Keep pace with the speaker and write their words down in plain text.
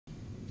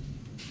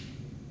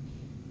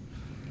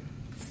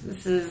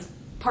This is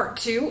part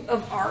 2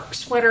 of our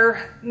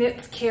sweater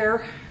knits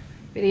care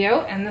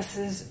video, and this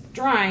is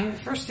drying. The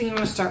first thing you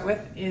want to start with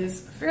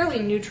is a fairly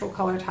neutral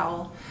color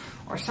towel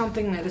or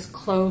something that is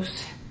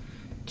close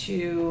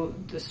to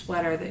the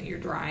sweater that you're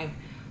drying.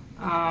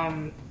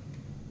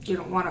 You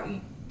don't want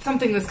to,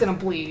 something that's going to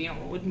bleed. You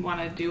wouldn't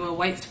want to do a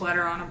white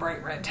sweater on a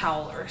bright red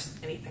towel or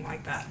anything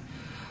like that.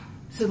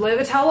 So lay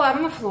the towel out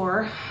on the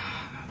floor.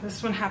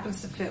 This one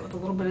happens to fit with a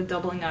little bit of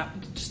doubling up.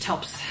 It just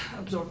helps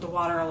absorb the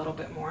water a little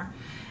bit more.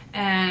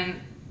 And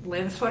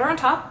lay the sweater on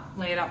top,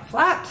 lay it out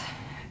flat,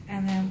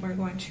 and then we're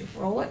going to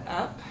roll it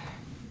up.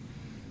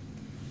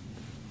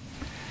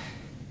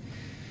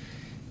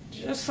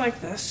 Just like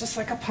this, just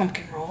like a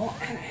pumpkin roll.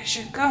 And as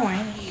you're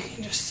going, you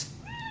can just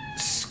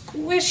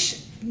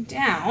squish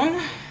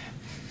down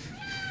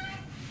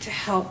to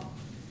help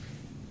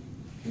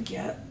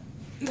get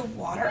the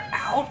water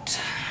out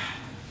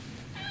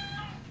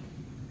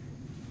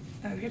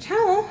of your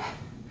towel,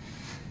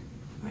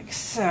 like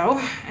so,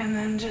 and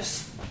then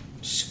just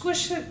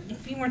squish it a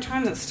few more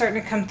times. It's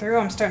starting to come through.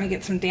 I'm starting to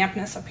get some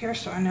dampness up here,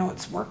 so I know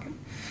it's working.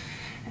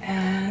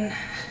 And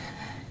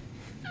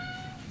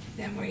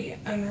then we're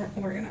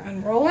going to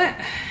unroll it.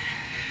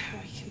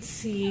 We can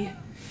see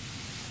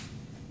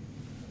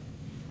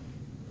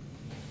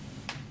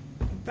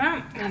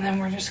that, and then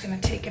we're just going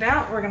to take it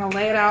out. We're going to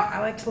lay it out. I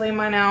like to lay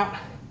mine out,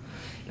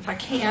 if I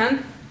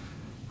can,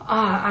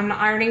 on the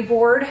ironing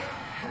board.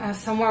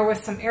 Somewhere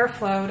with some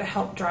airflow to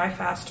help dry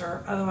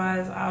faster.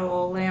 Otherwise, I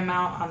will lay them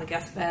out on the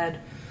guest bed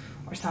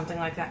or something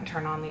like that and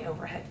turn on the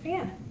overhead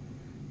fan.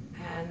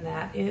 And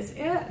that is it,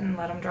 and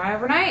let them dry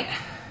overnight.